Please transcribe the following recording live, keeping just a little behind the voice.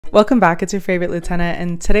Welcome back, it's your favorite lieutenant,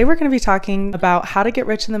 and today we're going to be talking about how to get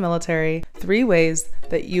rich in the military, 3 ways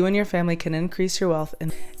that you and your family can increase your wealth.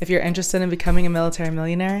 And if you're interested in becoming a military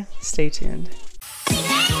millionaire, stay tuned.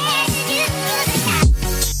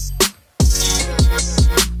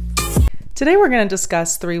 Today we're going to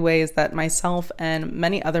discuss 3 ways that myself and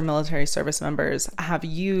many other military service members have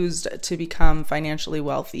used to become financially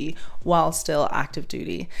wealthy while still active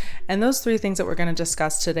duty. And those 3 things that we're going to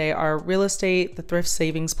discuss today are real estate, the Thrift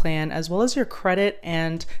Savings Plan, as well as your credit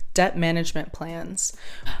and debt management plans.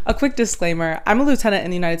 A quick disclaimer, I'm a lieutenant in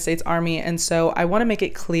the United States Army, and so I want to make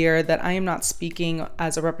it clear that I am not speaking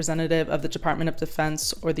as a representative of the Department of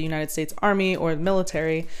Defense or the United States Army or the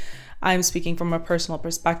military. I'm speaking from a personal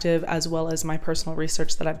perspective as well as my personal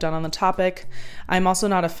research that I've done on the topic. I'm also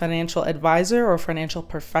not a financial advisor or financial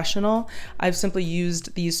professional. I've simply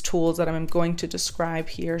used these tools that I'm going to describe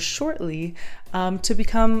here shortly to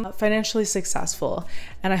become financially successful.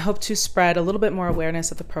 And I hope to spread a little bit more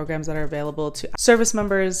awareness of the programs that are available to service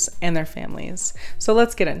members and their families. So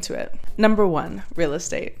let's get into it. Number 1, real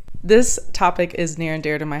estate. This topic is near and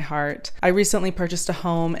dear to my heart. I recently purchased a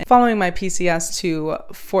home following my PCS to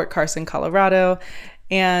Fort Carson, Colorado,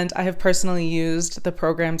 and I have personally used the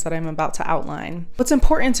programs that I'm about to outline. What's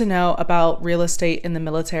important to know about real estate in the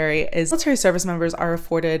military is military service members are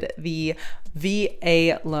afforded the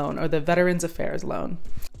VA loan, or the Veterans Affairs loan.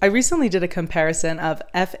 I recently did a comparison of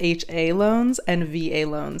FHA loans and VA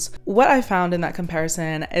loans. What I found in that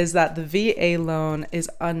comparison is that the VA loan is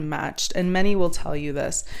unmatched, and many will tell you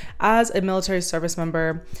this. As a military service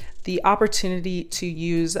member, the opportunity to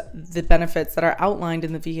use the benefits that are outlined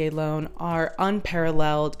in the VA loan are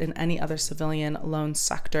unparalleled in any other civilian loan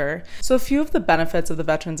sector. So a few of the benefits of the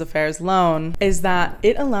Veterans Affairs loan is that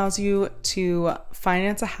it allows you to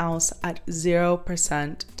finance a house at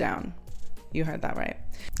 0% down. You heard that right.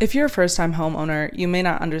 If you're a first-time homeowner, you may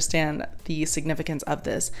not understand the significance of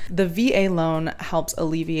this. The VA loan helps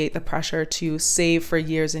alleviate the pressure to save for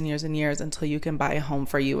years and years and years until you can buy a home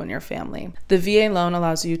for you and your family. The VA loan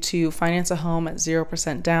allows you to finance a home at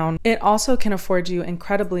 0% down. It also can afford you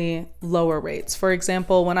incredibly lower rates. For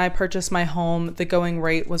example, when I purchased my home, the going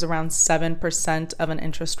rate was around 7% of an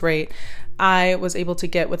interest rate. I was able to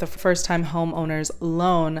get with a first-time homeowner's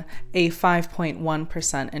loan a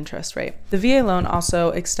 5.1% interest rate. The VA loan also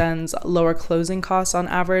extends lower closing costs on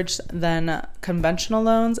average than conventional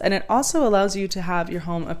loans, and it also allows you to have your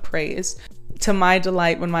home appraised. To my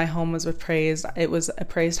delight, when my home was appraised, it was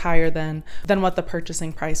appraised higher than what the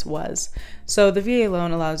purchasing price was. So the VA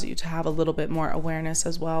loan allows you to have a little bit more awareness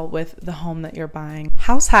as well with the home that you're buying.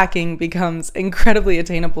 House hacking becomes incredibly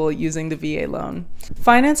attainable using the VA loan.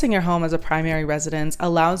 Financing your home as a primary residence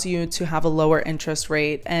allows you to have a lower interest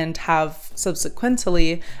rate and have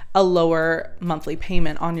subsequently a lower monthly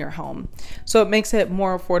payment on your home. So it makes it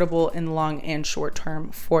more affordable in long and short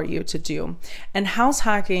term for you to do. And house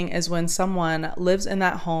hacking is when someone lives in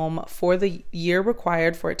that home for the year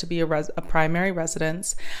required for it to be a primary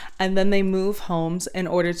residence, and then they move homes in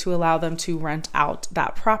order to allow them to rent out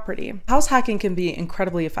that property. House hacking can be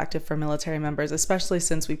incredibly effective for military members, especially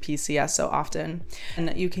since we PCS so often.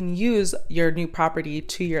 And you can use your new property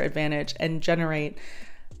to your advantage and generate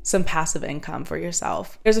some passive income for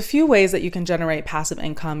yourself. There's a few ways that you can generate passive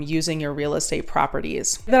income using your real estate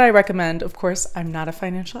properties that I recommend. Of course, I'm not a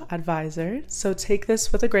financial advisor, so take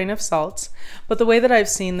this with a grain of salt. But the way that I've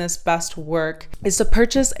seen this best work is to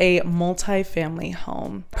purchase a multi-family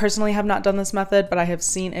home. Personally, I have not done this method, but I have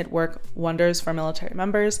seen it work wonders for military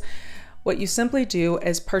members. What you simply do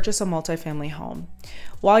is purchase a multifamily home.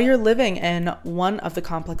 While you're living in one of the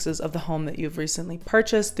complexes of the home that you've recently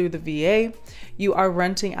purchased through the VA, you are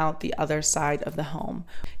renting out the other side of the home.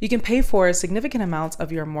 You can pay for significant amounts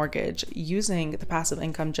of your mortgage using the passive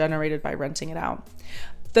income generated by renting it out.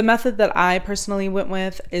 The method that I personally went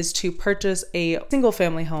with is to purchase a single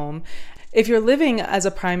family home. If you're living as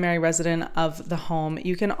a primary resident of the home,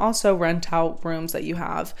 you can also rent out rooms that you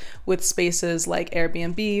have with spaces like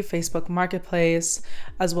Airbnb, Facebook Marketplace,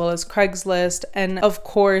 as well as Craigslist. And of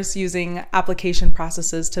course, using application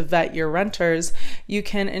processes to vet your renters, you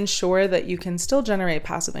can ensure that you can still generate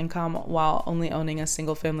passive income while only owning a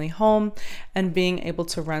single family home and being able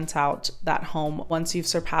to rent out that home once you've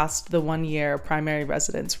surpassed the 1-year primary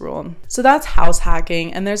residence rule. So that's house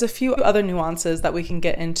hacking. And there's a few other nuances that we can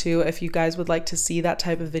get into if you guys guys would like to see that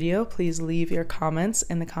type of video, please leave your comments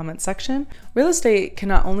in the comment section. Real estate can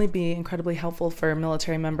not only be incredibly helpful for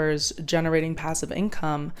military members generating passive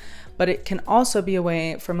income, but it can also be a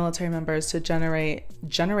way for military members to generate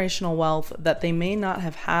generational wealth that they may not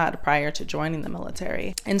have had prior to joining the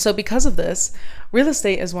military. And so because of this, real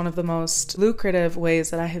estate is one of the most lucrative ways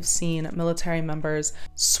that I have seen military members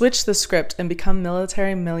switch the script and become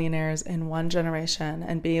military millionaires in one generation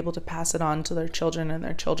and be able to pass it on to their children and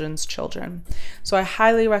their children's children. So I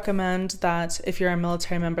highly recommend that if you're a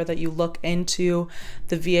military member, that you look into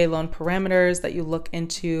the VA loan parameters, that you look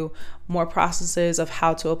into more processes of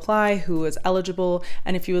how to apply, who is eligible,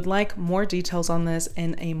 and if you would like more details on this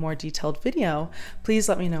in a more detailed video, please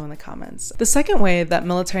let me know in the comments. The second way that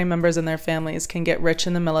military members and their families can get rich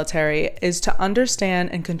in the military is to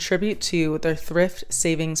understand and contribute to their thrift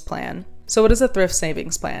savings plan. So what is a thrift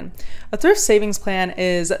savings plan? A thrift savings plan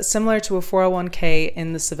is similar to a 401k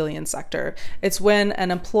in the civilian sector. It's when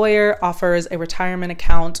an employer offers a retirement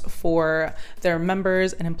account for their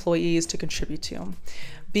members and employees to contribute to.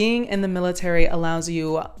 Being in the military allows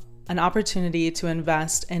you an opportunity to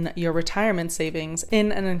invest in your retirement savings in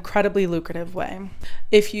an incredibly lucrative way.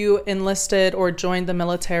 If you enlisted or joined the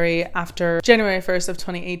military after January 1st of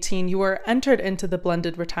 2018, you were entered into the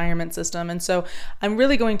blended retirement system. And so I'm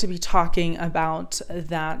really going to be talking about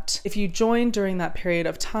that. If you joined during that period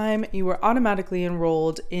of time, you were automatically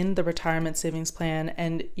enrolled in the retirement savings plan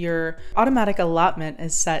and your automatic allotment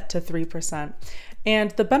is set to 3%.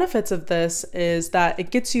 And the benefits of this is that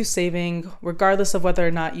it gets you saving regardless of whether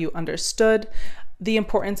or not you understood the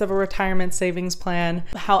importance of a retirement savings plan.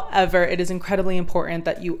 However, it is incredibly important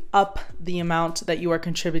that you up the amount that you are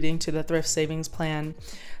contributing to the thrift savings plan,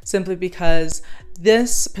 simply because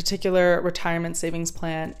this particular retirement savings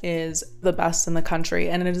plan is the best in the country,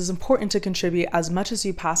 and it is important to contribute as much as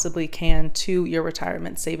you possibly can to your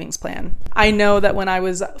retirement savings plan. I know that when I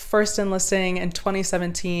was first enlisting in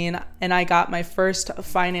 2017 and I got my first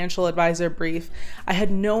financial advisor brief, I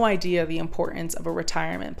had no idea the importance of a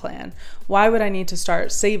retirement plan. Why would I need to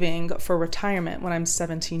start saving for retirement when I'm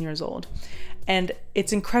 17 years old? And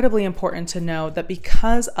it's incredibly important to know that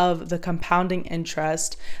because of the compounding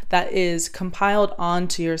interest that is compiled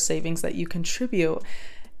onto your savings that you contribute,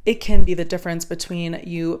 it can be the difference between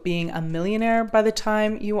you being a millionaire by the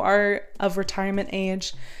time you are of retirement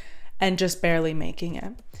age and just barely making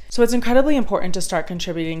it. So it's incredibly important to start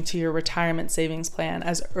contributing to your retirement savings plan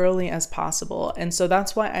as early as possible. And so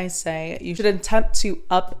that's why I say you should attempt to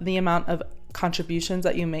up the amount of contributions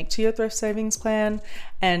that you make to your thrift savings plan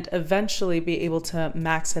and eventually be able to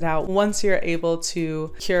max it out once you're able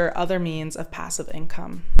to secure other means of passive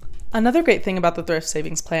income. Another great thing about the thrift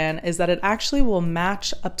savings plan is that it actually will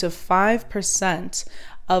match up to 5%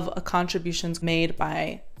 of contributions made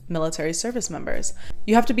by military service members.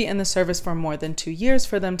 You have to be in the service for more than 2 years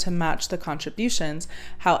for them to match the contributions.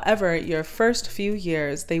 However, your first few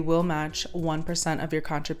years, they will match 1% of your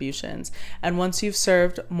contributions. And once you've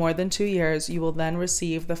served more than 2 years, you will then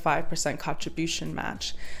receive the 5% contribution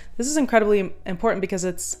match. This is incredibly important because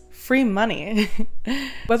it's free money.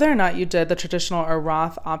 Whether or not you did the traditional or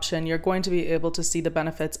Roth option, you're going to be able to see the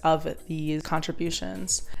benefits of these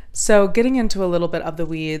contributions. So getting into a little bit of the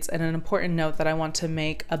weeds, and an important note that I want to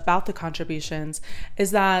make about the contributions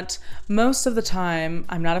is that most of the time,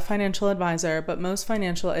 I'm not a financial advisor, but most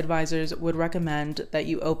financial advisors would recommend that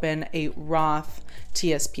you open a Roth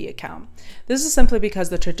TSP account. This is simply because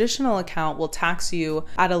the traditional account will tax you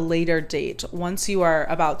at a later date once you are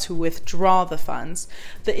about to withdraw the funds.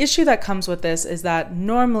 The issue that comes with this is that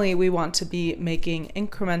normally we want to be making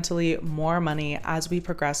incrementally more money as we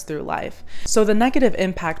progress through life. So the negative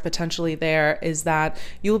impact potentially there is that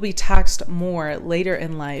you will be taxed more later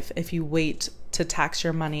in life if you wait to tax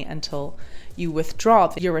your money until you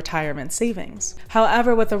withdraw your retirement savings.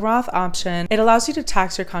 However, with the Roth option, it allows you to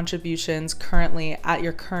tax your contributions currently at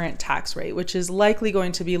your current tax rate, which is likely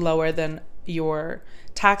going to be lower than your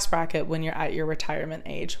tax bracket when you're at your retirement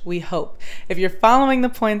age. We hope. If you're following the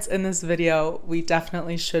points in this video, we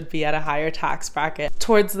definitely should be at a higher tax bracket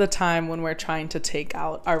towards the time when we're trying to take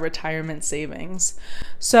out our retirement savings.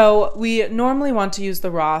 So we normally want to use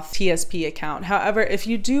the Roth TSP account. However, if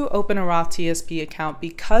you do open a Roth TSP account,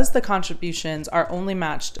 because the contributions are only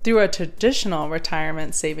matched through a traditional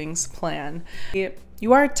retirement savings plan,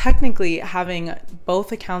 you are technically having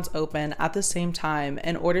both accounts open at the same time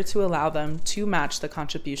in order to allow them to match the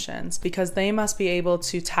contributions, because they must be able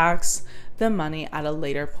to tax the money at a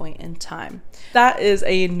later point in time. That is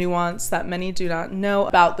a nuance that many do not know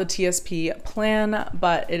about the TSP plan,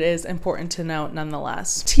 but it is important to know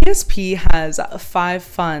nonetheless. TSP has 5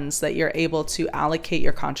 funds that you're able to allocate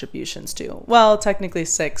your contributions to. Well, technically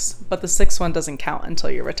 6, but the 6th one doesn't count until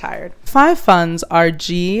you're retired. 5 funds are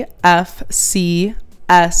G, F, C,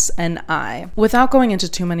 S, and I. Without going into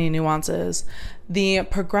too many nuances, the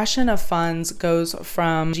progression of funds goes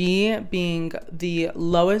from G being the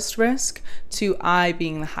lowest risk to I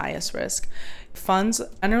being the highest risk. Funds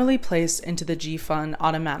generally placed into the G fund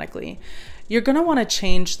automatically. You're going to want to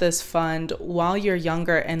change this fund while you're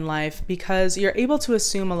younger in life because you're able to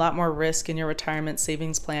assume a lot more risk in your retirement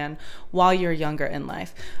savings plan while you're younger in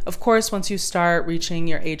life. Of course, once you start reaching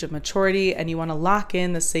your age of maturity and you want to lock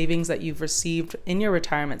in the savings that you've received in your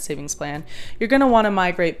retirement savings plan, you're going to want to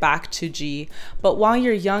migrate back to G. But while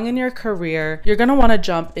you're young in your career, you're going to want to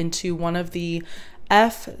jump into one of the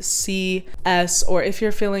F, C, S, or if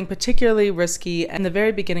you're feeling particularly risky in the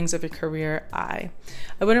very beginnings of your career, I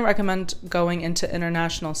wouldn't recommend going into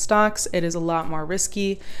international stocks. It is a lot more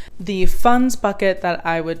risky. The funds bucket that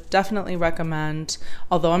I would definitely recommend,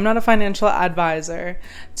 although I'm not a financial advisor,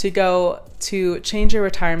 to go to change your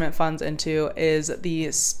retirement funds into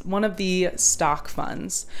is one of the stock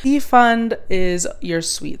funds. The fund is your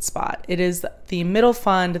sweet spot. It is the middle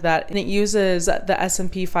fund and it uses the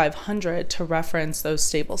S&P 500 to reference those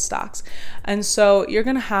stable stocks. And so you're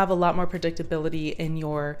going to have a lot more predictability in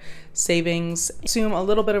your savings, assume a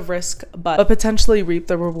little bit of risk, but potentially reap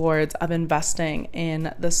the rewards of investing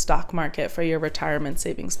in the stock market for your retirement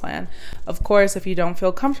savings plan. Of course, if you don't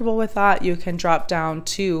feel comfortable with that, you can drop down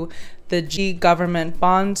to the G government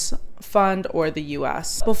bonds fund or the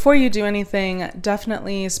US. Before you do anything,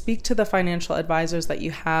 definitely speak to the financial advisors that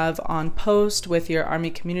you have on post with your Army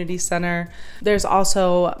Community Center. There's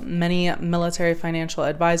also many military financial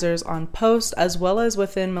advisors on post, as well as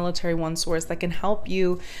within Military One Source, that can help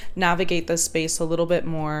you navigate this space a little bit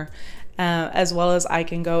more. As well as I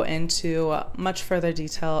can go into much further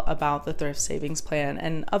detail about the Thrift Savings Plan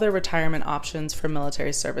and other retirement options for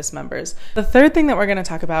military service members. The third thing that we're going to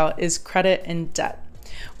talk about is credit and debt.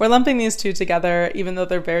 We're lumping these two together, even though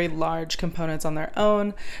they're very large components on their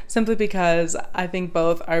own, simply because I think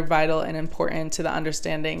both are vital and important to the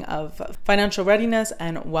understanding of financial readiness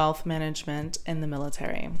and wealth management in the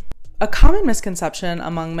military. A common misconception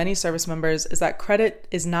among many service members is that credit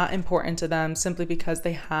is not important to them simply because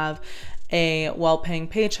they have a well-paying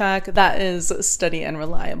paycheck that is steady and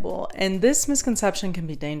reliable. And this misconception can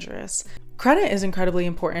be dangerous. Credit is incredibly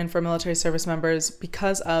important for military service members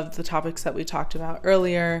because of the topics that we talked about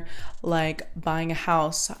earlier, like buying a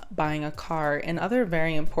house, buying a car, and other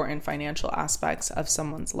very important financial aspects of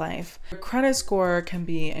someone's life. Your credit score can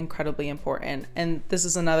be incredibly important, and this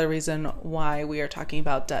is another reason why we are talking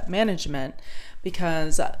about debt management,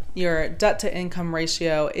 because your debt to income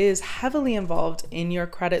ratio is heavily involved in your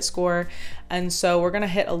credit score. And so we're going to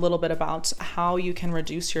hit a little bit about how you can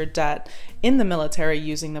reduce your debt in the military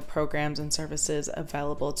using the programs and services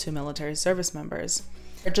available to military service members.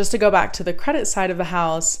 Just to go back to the credit side of the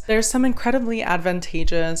house, there's some incredibly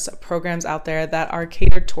advantageous programs out there that are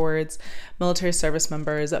catered towards military service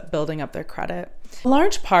members building up their credit. A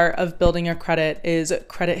large part of building your credit is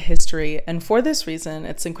credit history, and for this reason,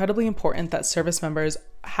 it's incredibly important that service members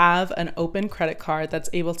have an open credit card that's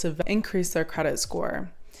able to increase their credit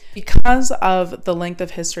score. Because of the length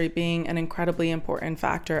of history being an incredibly important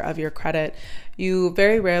factor of your credit, you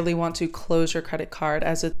very rarely want to close your credit card,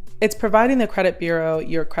 as it's providing the credit bureau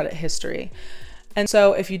your credit history. And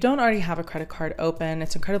so if you don't already have a credit card open,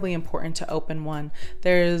 it's incredibly important to open one.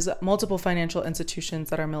 There's multiple financial institutions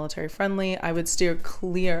that are military friendly. I would steer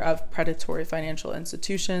clear of predatory financial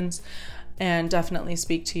institutions, and definitely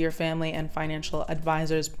speak to your family and financial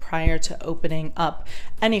advisors prior to opening up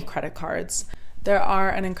any credit cards. There are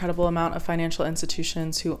an incredible amount of financial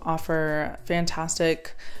institutions who offer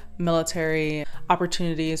fantastic military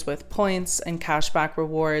opportunities with points and cashback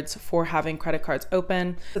rewards for having credit cards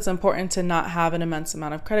open. It's important to not have an immense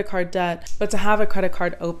amount of credit card debt, but to have a credit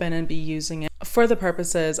card open and be using it for the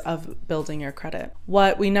purposes of building your credit.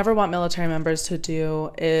 What we never want military members to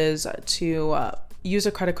do is to use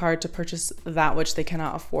a credit card to purchase that which they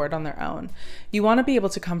cannot afford on their own. You want to be able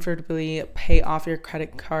to comfortably pay off your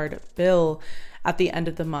credit card bill at the end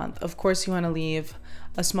of the month. Of course, you want to leave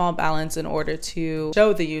a small balance in order to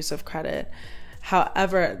show the use of credit.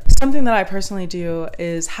 However, something that I personally do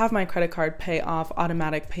is have my credit card pay off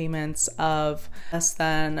automatic payments of less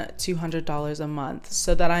than $200 a month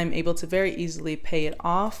so that I'm able to very easily pay it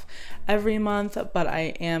off every month, but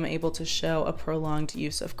I am able to show a prolonged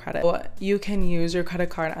use of credit. So you can use your credit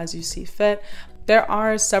card as you see fit. There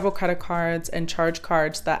are several credit cards and charge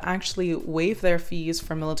cards that actually waive their fees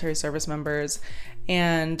for military service members,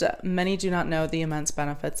 and many do not know the immense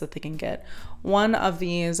benefits that they can get. One of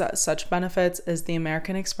these such benefits is the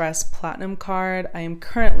American Express Platinum Card. I am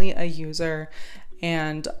currently a user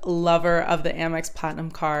and lover of the Amex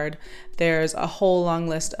Platinum Card. There's a whole long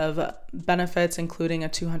list of benefits, including a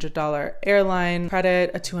 $200 airline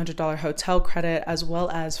credit, a $200 hotel credit, as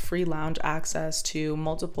well as free lounge access to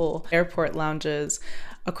multiple airport lounges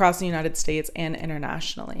across the United States and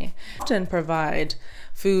internationally. Often provide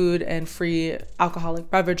food and free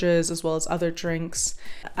alcoholic beverages as well as other drinks.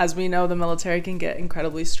 As we know, the military can get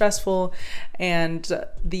incredibly stressful, and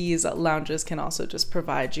these lounges can also just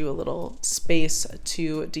provide you a little space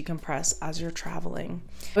to decompress as you're traveling.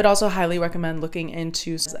 I would also highly recommend looking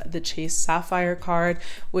into the Chase Sapphire card,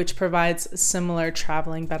 which provides similar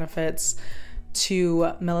traveling benefits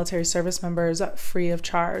to military service members free of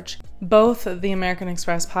charge. Both the American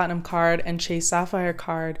Express Platinum Card and Chase Sapphire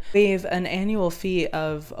Card waive an annual fee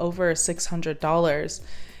of over $600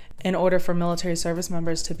 in order for military service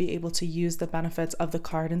members to be able to use the benefits of the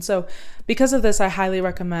card. And so because of this, I highly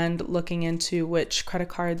recommend looking into which credit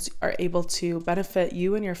cards are able to benefit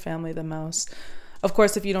you and your family the most. Of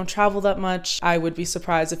course, if you don't travel that much, I would be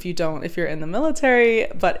surprised if you're in the military,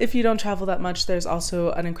 but if you don't travel that much, there's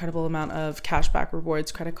also an incredible amount of cashback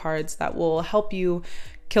rewards credit cards that will help you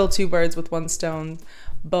kill two birds with one stone.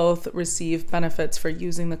 Both receive benefits for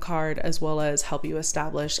using the card as well as help you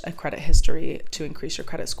establish a credit history to increase your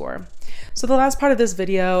credit score. So the last part of this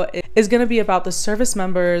video is going to be about the Service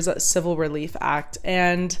Members Civil Relief Act.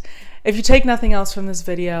 And if you take nothing else from this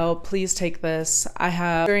video, please take this. I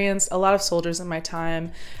have experienced a lot of soldiers in my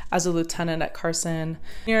time as a lieutenant at Carson.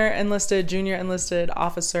 Junior enlisted,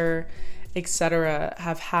 officer, etc.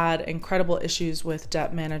 have had incredible issues with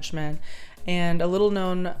debt management. And a little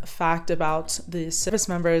known fact about the Service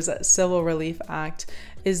Members Civil Relief Act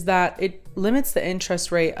is that it limits the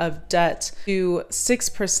interest rate of debt to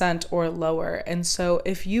 6% or lower. And so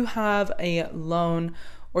if you have a loan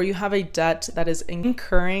or you have a debt that is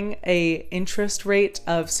incurring a interest rate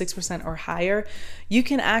of 6% or higher, you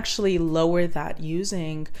can actually lower that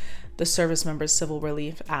using the Service Members Civil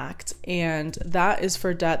Relief Act. And that is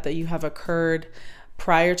for debt that you have incurred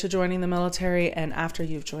prior to joining the military and after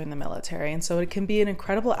you've joined the military. And so it can be an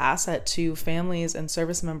incredible asset to families and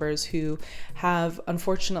service members who have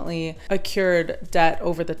unfortunately accrued debt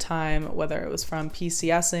over the time, whether it was from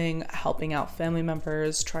PCSing, helping out family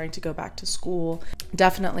members, trying to go back to school.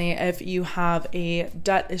 Definitely, if you have a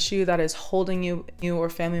debt issue that is holding you or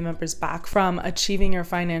family members back from achieving your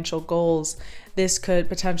financial goals, this could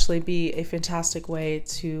potentially be a fantastic way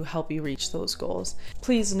to help you reach those goals.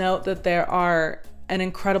 Please note that there are an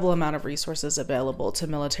incredible amount of resources available to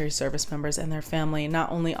military service members and their family, not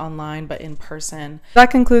only online, but in person.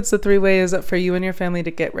 That concludes the 3 ways for you and your family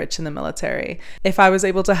to get rich in the military. If I was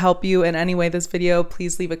able to help you in any way this video,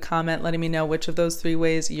 please leave a comment letting me know which of those 3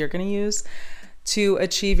 ways you're going to use to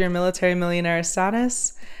achieve your military millionaire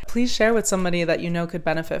status. Please share with somebody that you know could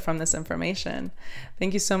benefit from this information.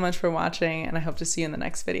 Thank you so much for watching, and I hope to see you in the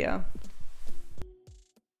next video.